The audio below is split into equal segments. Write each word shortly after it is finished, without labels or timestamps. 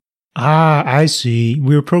Ah, I see.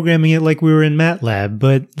 We were programming it like we were in MATLAB,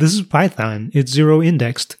 but this is Python. It's zero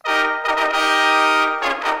indexed.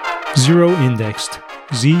 Zero indexed.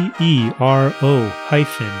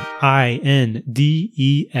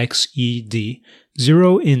 ZERO-INDEXED.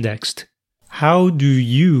 Zero indexed. How do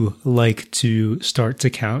you like to start to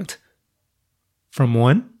count? From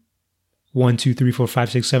 1? 1, 2, 3, 4,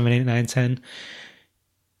 5, 6, 7, 8, 9, 10.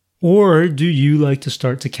 Or do you like to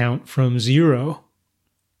start to count from 0?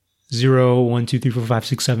 0, 1, 2, 3, 4, 5,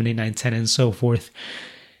 6, 7, 8, 9, 10, and so forth.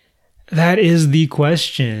 That is the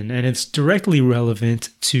question, and it's directly relevant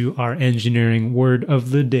to our engineering word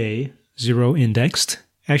of the day, zero indexed.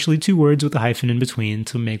 Actually, 2 words with a hyphen in between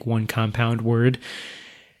to make one compound word.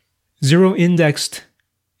 Zero indexed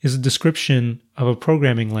is a description of a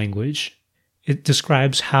programming language. It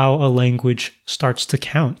describes how a language starts to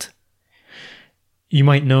count. You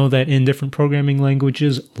might know that in different programming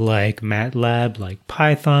languages like MATLAB, like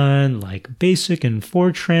Python, like BASIC and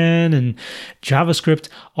Fortran and JavaScript,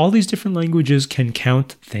 all these different languages can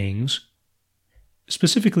count things,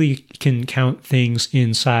 specifically can count things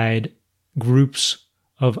inside groups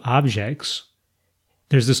of objects.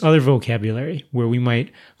 There's this other vocabulary where we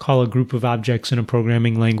might call a group of objects in a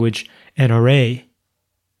programming language an array,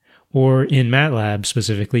 or in MATLAB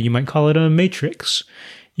specifically, you might call it a matrix.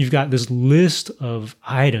 You've got this list of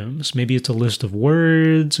items. Maybe it's a list of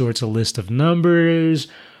words, or it's a list of numbers,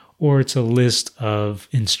 or it's a list of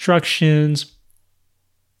instructions.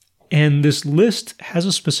 And this list has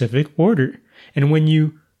a specific order. And when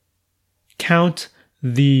you count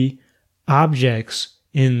the objects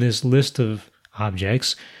in this list of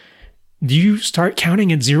objects, you start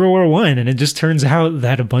counting at 0 or 1. And it just turns out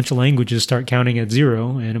that a bunch of languages start counting at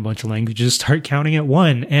 0 and a bunch of languages start counting at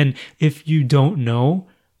 1. And if you don't know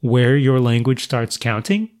where your language starts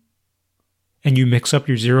counting and you mix up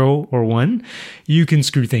your 0 or 1, you can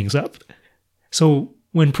screw things up. So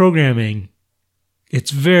when programming, it's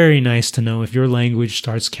very nice to know if your language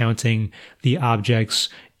starts counting the objects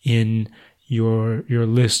in your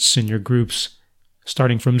lists and your groups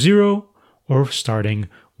starting from 0 or starting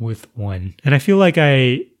with 1. And I feel like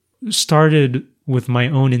I started with my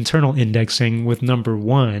own internal indexing with number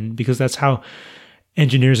 1 because that's how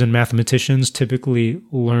engineers and mathematicians typically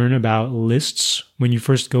learn about lists. When you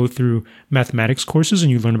first go through mathematics courses and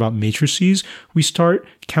you learn about matrices, we start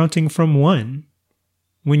counting from 1.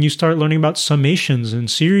 When you start learning about summations and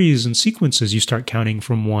series and sequences, you start counting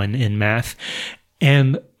from 1 in math.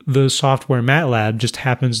 And the software MATLAB just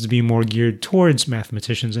happens to be more geared towards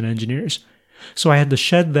mathematicians and engineers. So I had to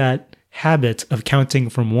shed that habit of counting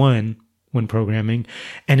from 1 when programming.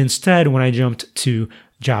 And instead, when I jumped to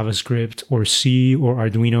JavaScript or C or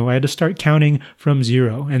Arduino, I had to start counting from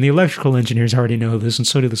 0. And the electrical engineers already know this, and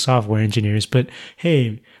so do the software engineers. But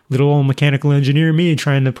hey, little old mechanical engineer me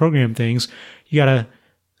trying to program things, you gotta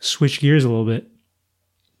switch gears a little bit.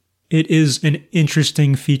 It is an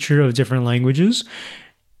interesting feature of different languages.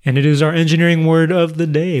 And it is our engineering word of the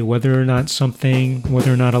day, whether or not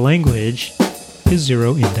a language is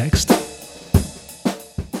 0 indexed.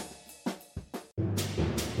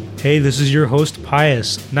 Hey, this is your host,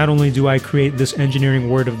 Pius. Not only do I create this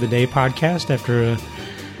engineering word of the day podcast after a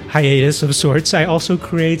hiatus of sorts, I also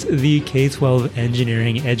create the K-12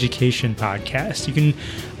 Engineering Education Podcast. You can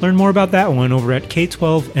learn more about that one over at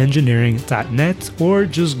k12engineering.net or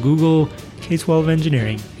just Google K-12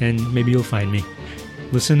 Engineering and maybe you'll find me.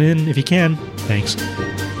 Listen in if you can. Thanks.